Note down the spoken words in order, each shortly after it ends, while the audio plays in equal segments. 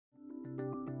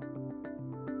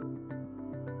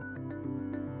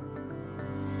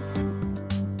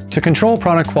To control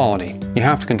product quality, you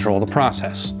have to control the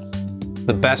process.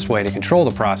 The best way to control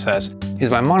the process is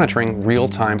by monitoring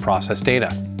real-time process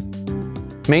data.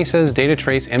 Mesa's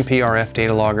DataTrace MPRF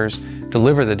data loggers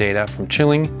deliver the data from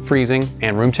chilling, freezing,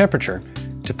 and room temperature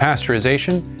to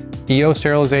pasteurization, EO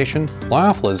sterilization,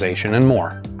 lyophilization, and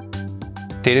more.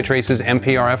 DataTrace's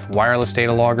MPRF wireless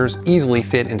data loggers easily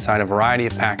fit inside a variety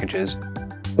of packages,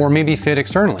 or maybe fit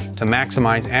externally to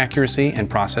maximize accuracy and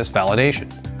process validation.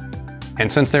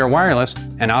 And since they are wireless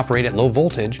and operate at low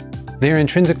voltage, they are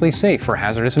intrinsically safe for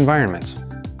hazardous environments.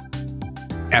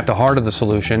 At the heart of the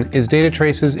solution is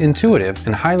DataTrace's intuitive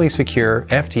and highly secure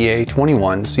FDA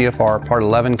 21 CFR Part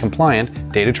 11 compliant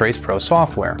DataTrace Pro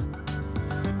software.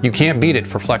 You can't beat it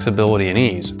for flexibility and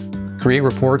ease. Create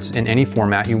reports in any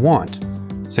format you want.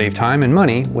 Save time and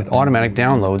money with automatic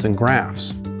downloads and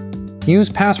graphs. Use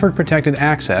password-protected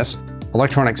access,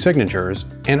 electronic signatures,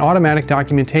 and automatic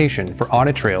documentation for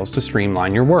audit trails to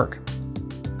streamline your work.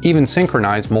 Even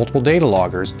synchronize multiple data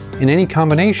loggers in any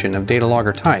combination of data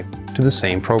logger type to the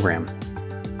same program.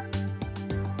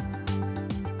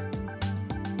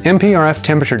 MPRF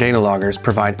temperature data loggers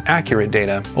provide accurate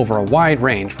data over a wide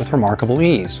range with remarkable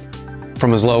ease,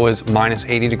 from as low as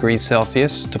 -80 degrees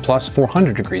Celsius to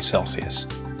 +400 degrees Celsius.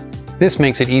 This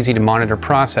makes it easy to monitor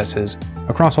processes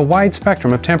across a wide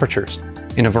spectrum of temperatures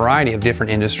in a variety of different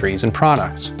industries and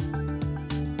products.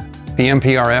 The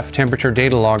MPRF temperature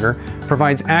data logger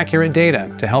provides accurate data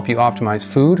to help you optimize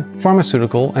food,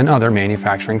 pharmaceutical, and other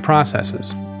manufacturing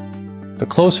processes. The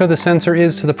closer the sensor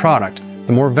is to the product,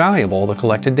 the more valuable the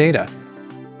collected data.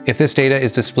 If this data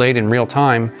is displayed in real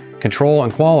time, control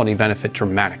and quality benefit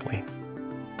dramatically.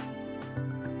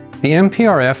 The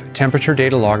MPRF temperature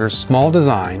data logger's small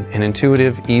design and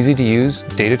intuitive, easy-to-use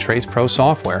DataTrace Pro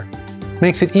software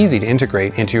makes it easy to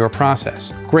integrate into your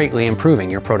process, greatly improving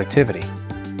your productivity.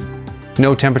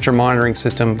 No temperature monitoring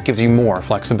system gives you more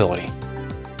flexibility.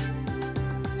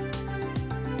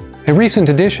 A recent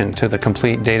addition to the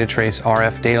complete DataTrace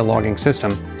RF data logging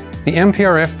system, the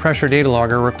MPRF pressure data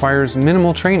logger requires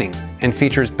minimal training and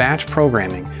features batch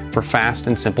programming for fast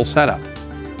and simple setup.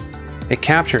 It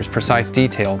captures precise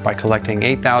detail by collecting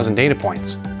 8,000 data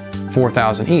points,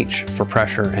 4,000 each for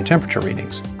pressure and temperature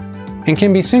readings, and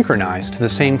can be synchronized to the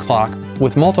same clock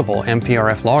with multiple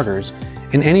MPRF loggers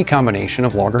in any combination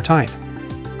of logger type.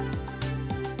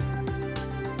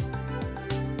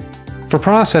 For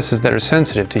processes that are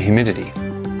sensitive to humidity,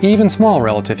 even small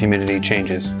relative humidity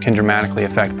changes can dramatically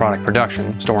affect product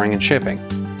production, storing, and shipping,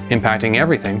 impacting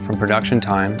everything from production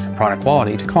time and product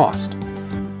quality to cost.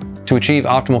 To achieve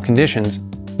optimal conditions,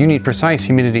 you need precise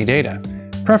humidity data,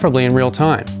 preferably in real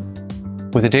time.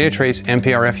 With the DataTrace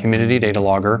MPRF humidity data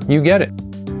logger, you get it.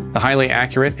 The highly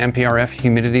accurate MPRF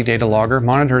humidity data logger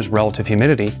monitors relative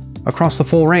humidity across the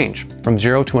full range, from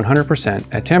 0 to 100%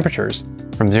 at temperatures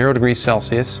from 0 degrees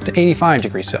Celsius to 85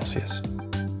 degrees Celsius.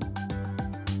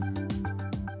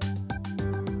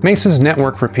 Mesa's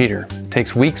network repeater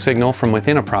takes weak signal from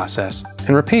within a process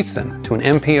and repeats them to an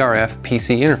MPRF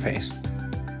PC interface.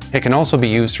 It can also be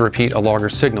used to repeat a logger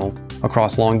signal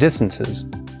across long distances,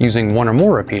 using one or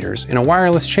more repeaters in a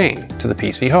wireless chain to the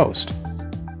PC host.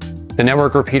 The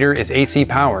network repeater is AC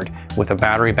powered with a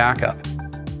battery backup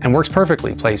and works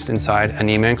perfectly placed inside a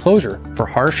NEMA enclosure for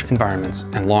harsh environments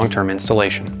and long-term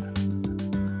installation.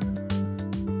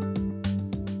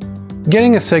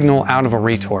 Getting a signal out of a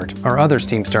retort or other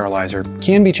steam sterilizer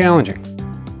can be challenging.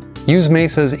 Use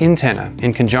Mesa's antenna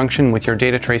in conjunction with your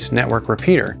DataTrace network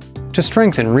repeater to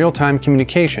strengthen real-time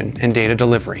communication and data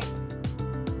delivery.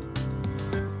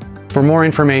 For more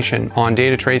information on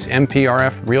DataTrace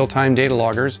MPRF real-time data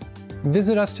loggers,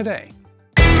 visit us today.